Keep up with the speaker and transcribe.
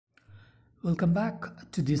Welcome back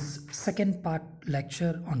to this second part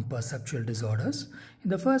lecture on perceptual disorders. In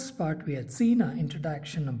the first part, we had seen an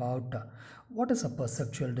introduction about what is a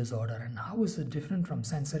perceptual disorder and how is it different from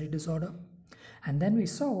sensory disorder. And then we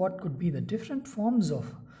saw what could be the different forms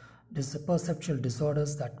of perceptual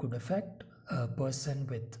disorders that could affect a person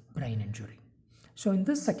with brain injury. So in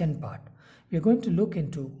this second part, we are going to look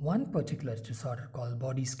into one particular disorder called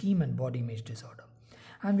body scheme and body image disorder.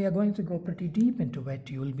 And we are going to go pretty deep into it.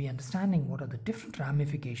 You will be understanding what are the different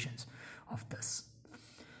ramifications of this.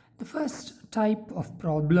 The first type of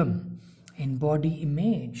problem in body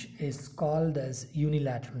image is called as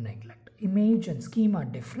unilateral neglect. Image and scheme are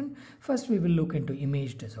different. First, we will look into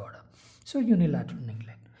image disorder. So unilateral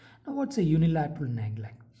neglect. Now, what's a unilateral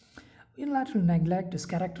neglect? Unilateral neglect is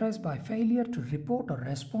characterized by failure to report or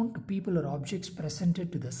respond to people or objects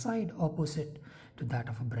presented to the side opposite to that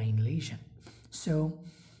of a brain lesion. So,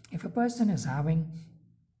 if a person is having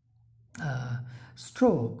a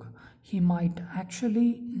stroke, he might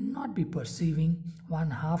actually not be perceiving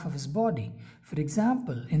one half of his body. For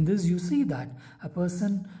example, in this you see that a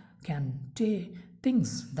person can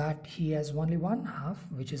thinks that he has only one half,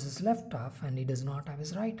 which is his left half, and he does not have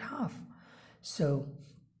his right half. So,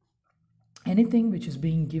 anything which is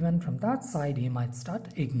being given from that side, he might start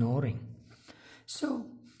ignoring. So,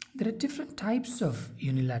 there are different types of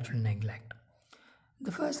unilateral neglect.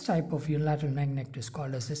 The first type of unilateral neglect is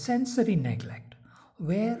called as a sensory neglect,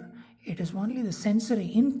 where it is only the sensory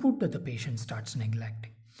input that the patient starts neglecting.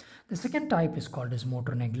 The second type is called as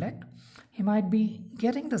motor neglect. He might be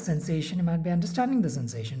getting the sensation, he might be understanding the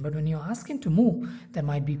sensation, but when you ask him to move, there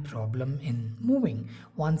might be problem in moving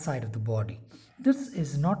one side of the body. This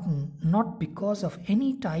is not because of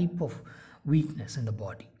any type of weakness in the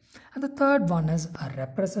body. And the third one is a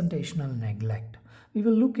representational neglect. We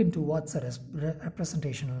will look into what's a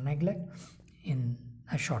representational neglect in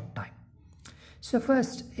a short time. So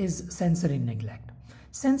first is sensory neglect.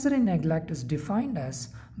 Sensory neglect is defined as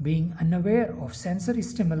being unaware of sensory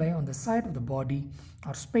stimuli on the side of the body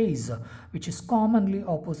or space, which is commonly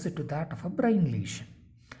opposite to that of a brain lesion.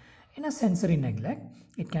 In a sensory neglect,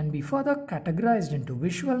 it can be further categorized into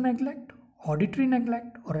visual neglect, auditory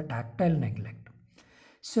neglect, or a tactile neglect.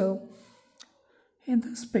 So, in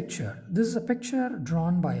this picture, this is a picture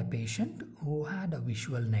drawn by a patient who had a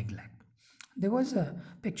visual neglect. There was a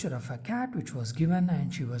picture of a cat which was given,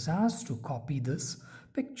 and she was asked to copy this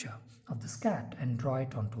picture of this cat and draw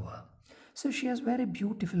it onto her. So she has very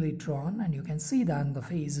beautifully drawn, and you can see that the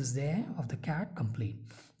face is there of the cat complete.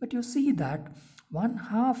 But you see that one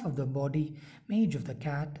half of the body image of the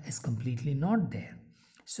cat is completely not there.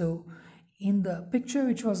 So in the picture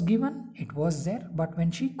which was given, it was there, but when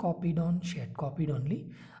she had copied only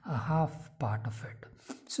a half part of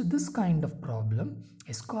it. So this kind of problem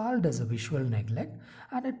is called as a visual neglect,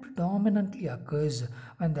 and it predominantly occurs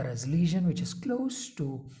when there is lesion which is close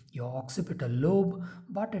to your occipital lobe,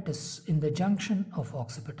 but it is in the junction of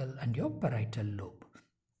occipital and your parietal lobe.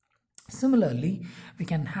 Similarly, we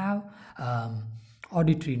can have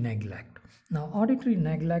auditory neglect. Now, auditory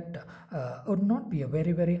neglect would not be a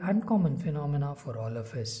very, very uncommon phenomena for all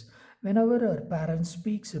of us. Whenever our parents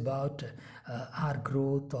speaks about our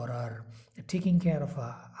growth or our taking care of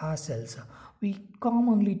ourselves, we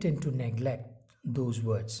commonly tend to neglect those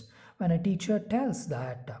words. When a teacher tells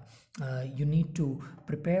that you need to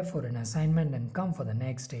prepare for an assignment and come for the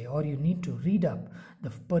next day, or you need to read up the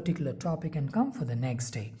particular topic and come for the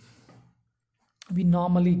next day, we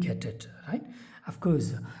normally get it, right? Of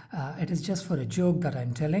course, it is just for a joke that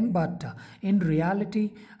I'm telling, but in reality,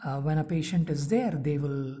 when a patient is there, they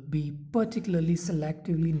will be particularly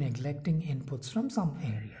selectively neglecting inputs from some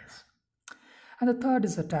areas. And the third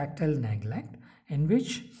is a tactile neglect, in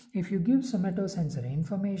which if you give somatosensory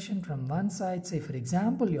information from one side, say for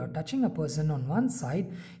example, you're touching a person on one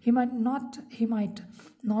side, he might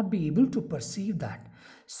not be able to perceive that.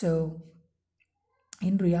 So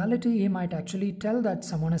in reality, he might actually tell that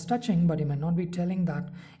someone is touching, but he might not be telling that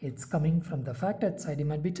it's coming from the affected side. He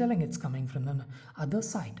might be telling it's coming from the other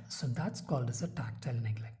side. So that's called as a tactile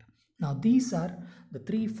neglect. Now, these are the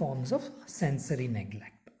three forms of sensory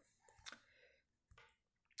neglect.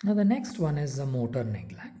 Now, the next one is a motor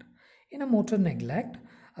neglect. In a motor neglect,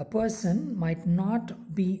 a person might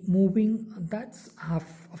not be moving that's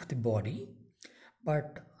half of the body,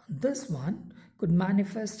 but this one could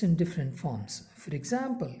manifest in different forms. For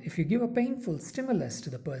example, if you give a painful stimulus to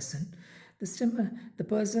the person, the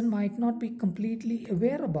person might not be completely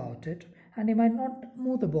aware about it, and he might not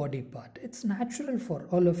move the body part. It's natural for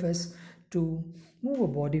all of us to move a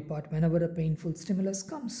body part whenever a painful stimulus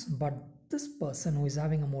comes, but this person who is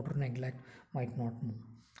having a motor neglect might not move.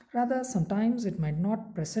 Rather, sometimes it might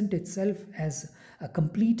not present itself as a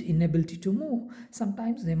complete inability to move.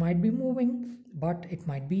 Sometimes they might be moving, but it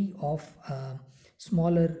might be of a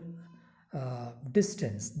smaller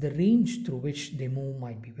distance. The range through which they move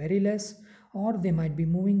might be very less, or they might be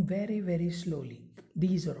moving very, very slowly.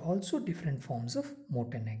 These are also different forms of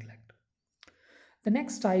motor neglect. The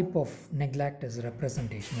next type of neglect is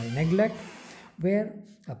representational neglect, where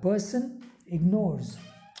a person ignores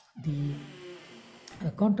the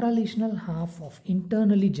contralational half of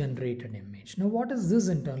internally generated image. Now, what is this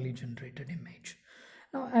internally generated image?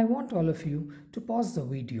 Now, I want all of you to pause the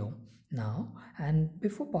video now, and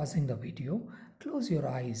before pausing the video, close your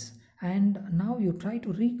eyes, and now you try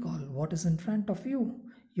to recall what is in front of you.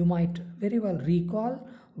 You might very well recall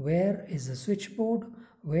where is the switchboard,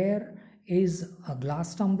 where is a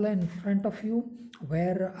glass tumbler in front of you,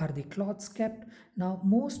 where are the cloths kept. Now,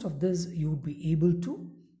 most of this you would be able to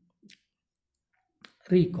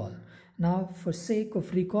recall. Now, for sake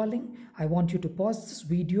of recalling, I want you to pause this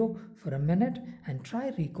video for a minute and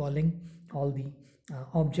try recalling all the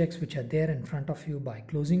objects which are there in front of you by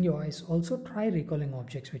closing your eyes. Also try recalling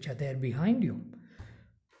objects which are there behind you.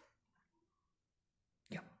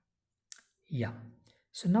 Yeah.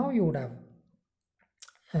 So now you would have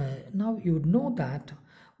now you would know that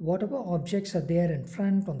whatever objects are there in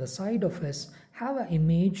front on the side of us have an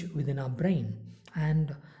image within our brain,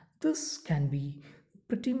 and this can be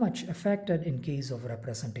pretty much affected in case of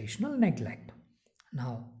representational neglect.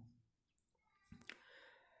 Now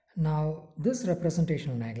this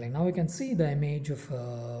representational neglect, now we can see the image of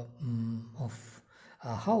a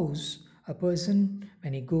house. A person,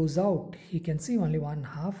 when he goes out, he can see only one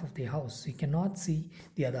half of the house. He cannot see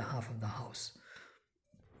the other half of the house.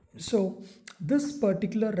 So this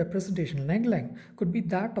particular representational neglect could be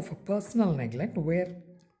that of a personal neglect, where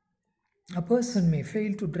a person may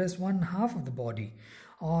fail to dress one half of the body,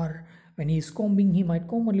 or when he is combing, he might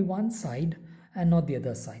comb only one side and not the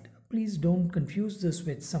other side. Please don't confuse this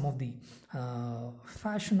with some of the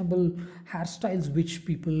fashionable hairstyles which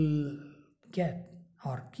people get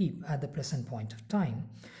or keep at the present point of time.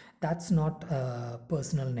 That's not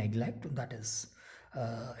personal neglect, that is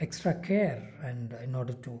extra care and in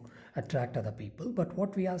order to attract other people. But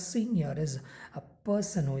what we are seeing here is a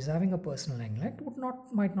person who is having a personal neglect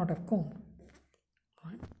might not have combed,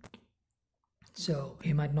 right? So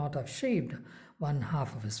he might not have shaved one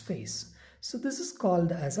half of his face. So this is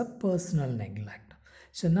called as a personal neglect.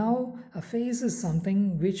 So now a face is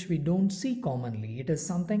something which we don't see commonly. It is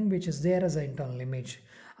something which is there as an internal image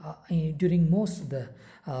during most of the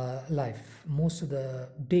life, most of the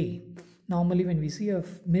day. Normally when we see a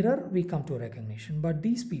mirror, we come to recognition. But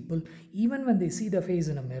these people, even when they see the face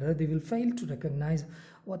in a mirror, they will fail to recognize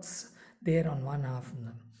what's there on one half of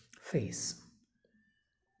the face.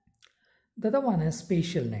 The other one is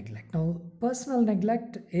spatial neglect. Now, personal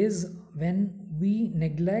neglect is when we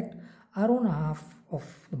neglect our own half of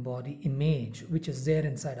the body image which is there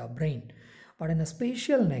inside our brain. But in a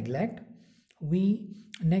spatial neglect, we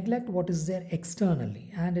neglect what is there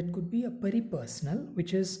externally, and it could be a peripersonal,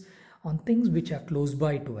 which is on things which are close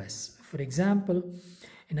by to us. For example,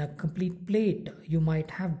 in a complete plate, you might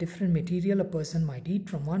have different material. A person might eat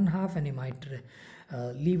from one half and he might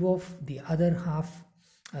leave off the other half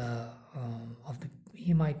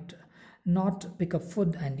he might not pick up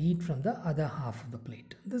food and eat from the other half of the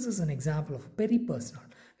plate. This is an example of peripersonal,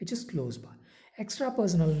 which is close by.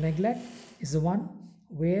 Extrapersonal neglect is the one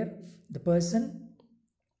where the person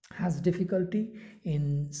has difficulty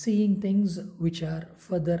in seeing things which are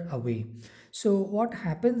further away. So what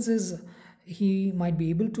happens is he might be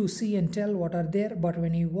able to see and tell what are there, but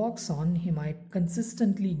when he walks on, he might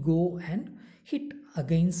consistently go and hit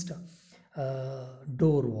against a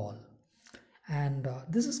door wall. And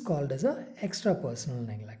this is called as a extrapersonal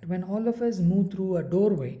neglect. When all of us move through a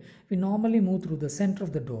doorway, we normally move through the center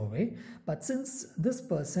of the doorway, but since this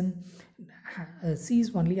person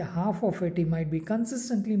sees only a half of it, he might be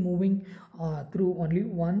consistently moving through only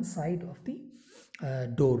one side of the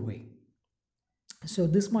doorway. So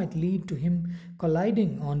this might lead to him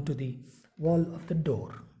colliding onto the wall of the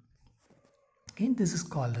door. Okay, this is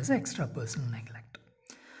called as extrapersonal neglect.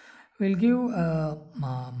 We'll give a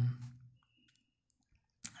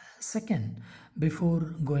second before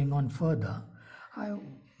going on further.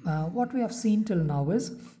 What we have seen till now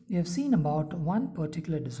is we have seen about one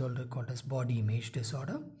particular disorder called as body image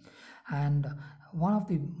disorder, and one of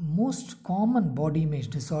the most common body image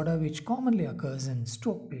disorder which commonly occurs in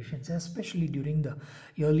stroke patients, especially during the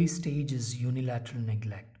early stage, is unilateral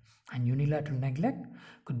neglect. And unilateral neglect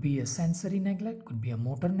could be a sensory neglect, could be a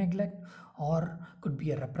motor neglect, or could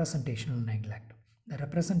be a representational neglect. The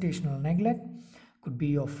representational neglect could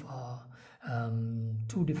be of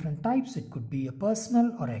two different types. It could be a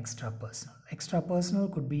personal or extra personal. Extra personal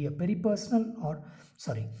could be a peripersonal or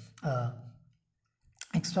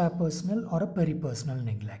extra personal or a peripersonal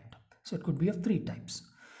neglect. So it could be of three types.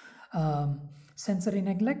 Sensory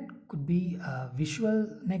neglect could be visual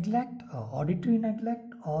neglect, auditory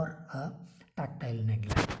neglect, or tactile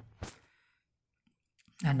neglect.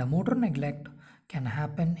 And a motor neglect can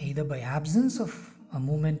happen either by absence of a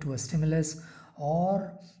movement to a stimulus,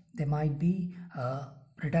 or there might be a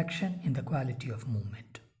reduction in the quality of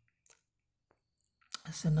movement.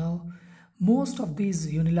 So now, most of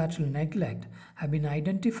these unilateral neglect have been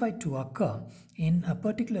identified to occur in a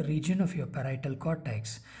particular region of your parietal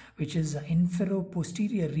cortex, which is the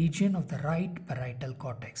infero-posterior region of the right parietal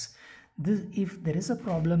cortex. If there is a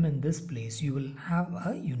problem in this place, you will have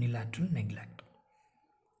a unilateral neglect.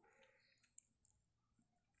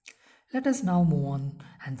 Let us now move on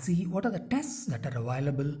and see what are the tests that are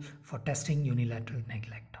available for testing unilateral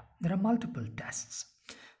neglect. There are multiple tests.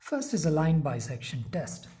 First is a line bisection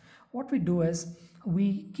test. What we do is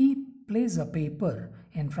we place a paper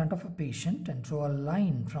in front of a patient and draw a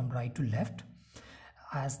line from right to left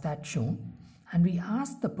as that shown, and we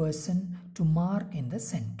ask the person to mark in the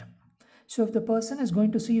center. So if the person is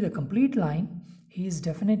going to see the complete line, he is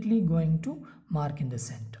definitely going to mark in the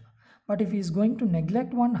center. But if he is going to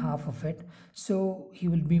neglect one half of it, so he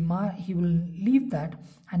will leave that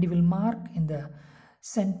and he will mark in the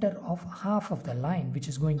center of half of the line, which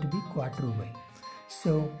is going to be quadruvate.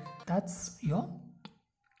 So that's your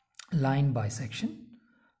line bisection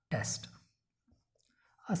test.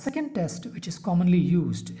 A second test which is commonly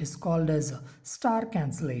used is called as a star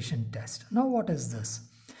cancellation test. Now what is this?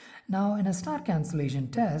 Now in a star cancellation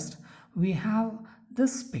test, we have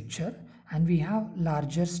this picture and we have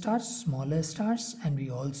larger stars, smaller stars, and we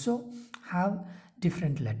also have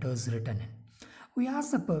different letters written in.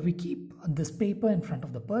 We keep this paper in front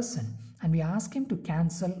of the person and we ask him to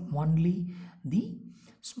cancel only the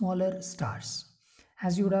smaller stars.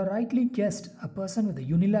 As you would have rightly guessed, a person with a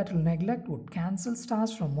unilateral neglect would cancel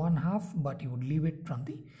stars from one half, but he would leave it from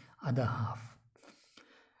the other half.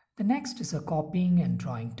 The next is a copying and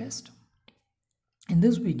drawing test. In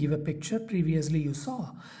this we give a picture. Previously you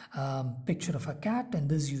saw a picture of a cat, and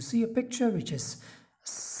this you see a picture which is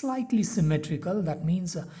slightly symmetrical. That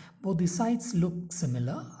means both the sides look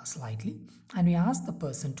similar slightly, and we ask the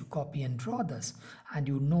person to copy and draw this, and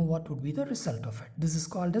you know what would be the result of it. This is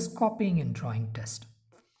called as copying and drawing test.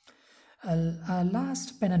 A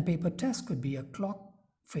last pen and paper test could be a clock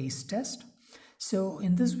face test. So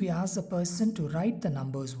in this we ask the person to write the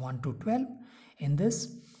numbers 1 to 12. In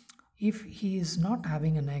this, if he is not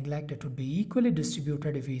having a neglect, it would be equally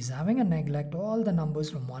distributed. If he is having a neglect, all the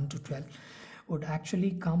numbers from 1 to 12 would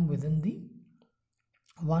actually come within the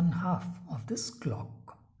one half of this clock.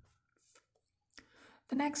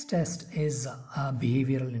 The next test is a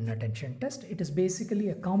behavioral inattention test. It is basically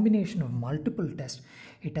a combination of multiple tests.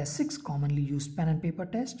 It has 6 commonly used pen and paper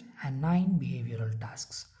tests and 9 behavioral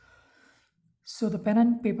tasks. So the pen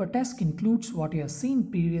and paper test includes what you have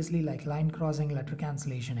seen previously, like line crossing, letter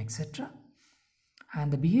cancellation, etc.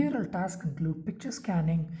 And the behavioral tasks include picture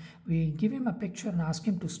scanning. We give him a picture and ask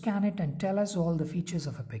him to scan it and tell us all the features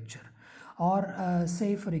of a picture. Or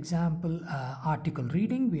say for example article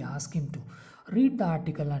reading, we ask him to read the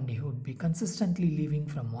article and he would be consistently leaving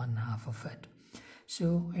from one half of it.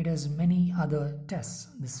 So it has many other tests.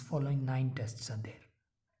 This following 9 tests are there.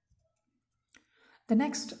 The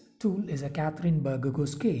next tool is a Katharine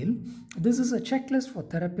scale. This is a checklist for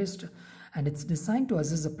therapists, and it's designed to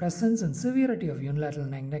assess the presence and severity of unilateral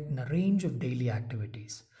neglect in a range of daily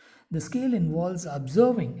activities. The scale involves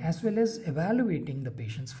observing as well as evaluating the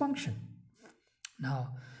patient's function.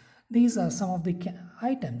 Now, these are some of the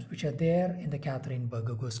items which are there in the Katharine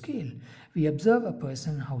scale. We observe a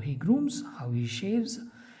person, how he grooms, how he shaves,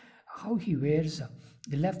 how he wears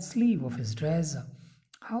the left sleeve of his dress,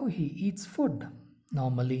 how he eats food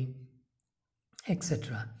normally,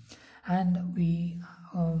 etc. And we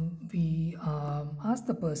ask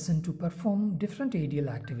the person to perform different aerial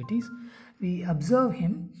activities. We observe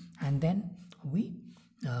him and then we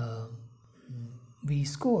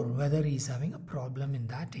score whether he is having a problem in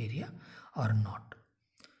that area or not.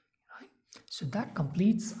 Right? So that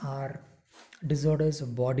completes our disorders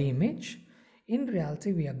of body image. In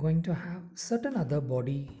reality, we are going to have certain other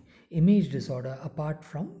body image disorder apart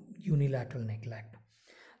from unilateral neglect.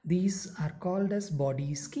 These are called as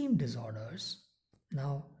body scheme disorders.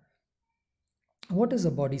 Now, what is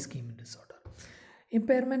a body scheme disorder?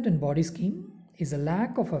 Impairment in body scheme is a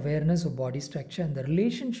lack of awareness of body structure and the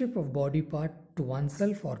relationship of body part to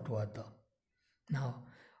oneself or to other. Now,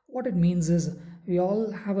 what it means is we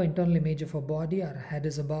all have an internal image of a body. Our head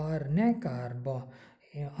is above our neck,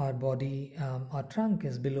 our body, our trunk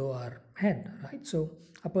is below our head, right? So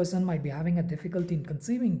a person might be having a difficulty in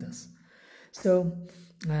conceiving this. So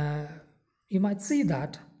you might see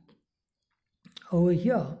that over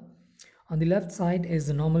here on the left side is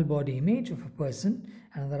the normal body image of a person,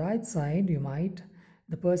 and on the right side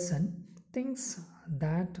the person thinks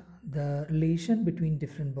that the relation between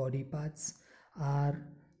different body parts are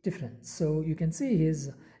different. So you can see his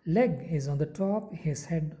leg is on the top, his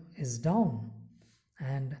head is down,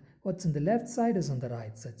 and what's on the left side is on the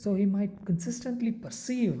right side. So he might consistently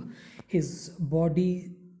perceive his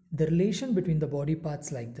body, the relation between the body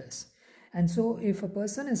parts like this. And so if a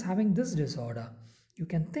person is having this disorder, you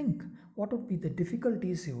can think what would be the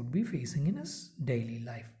difficulties he would be facing in his daily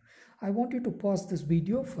life. I want you to pause this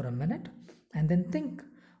video for a minute and then think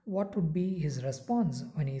what would be his response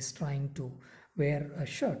when he is trying to wear a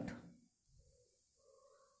shirt.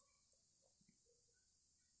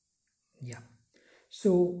 Yeah.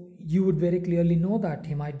 So you would very clearly know that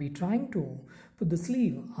he might be trying to put the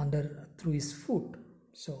sleeve under through his foot.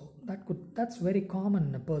 So that's very common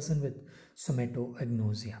in a person with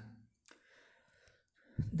somatoagnosia.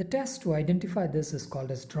 The test to identify this is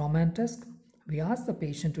called as Drawman test. We ask the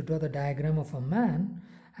patient to draw the diagram of a man,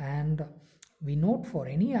 and we note for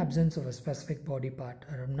any absence of a specific body part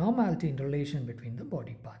or abnormality in relation between the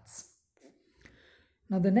body parts.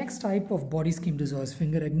 Now the next type of body scheme disorder is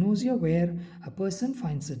finger agnosia, where a person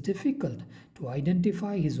finds it difficult to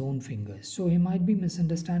identify his own fingers. So he might be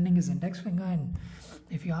misunderstanding his index finger, and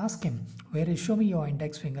if you ask him, show me your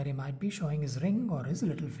index finger, he might be showing his ring or his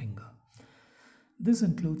little finger. This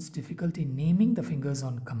includes difficulty naming the fingers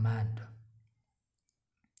on command.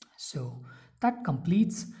 So that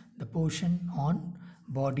completes the portion on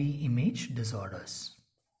body image disorders.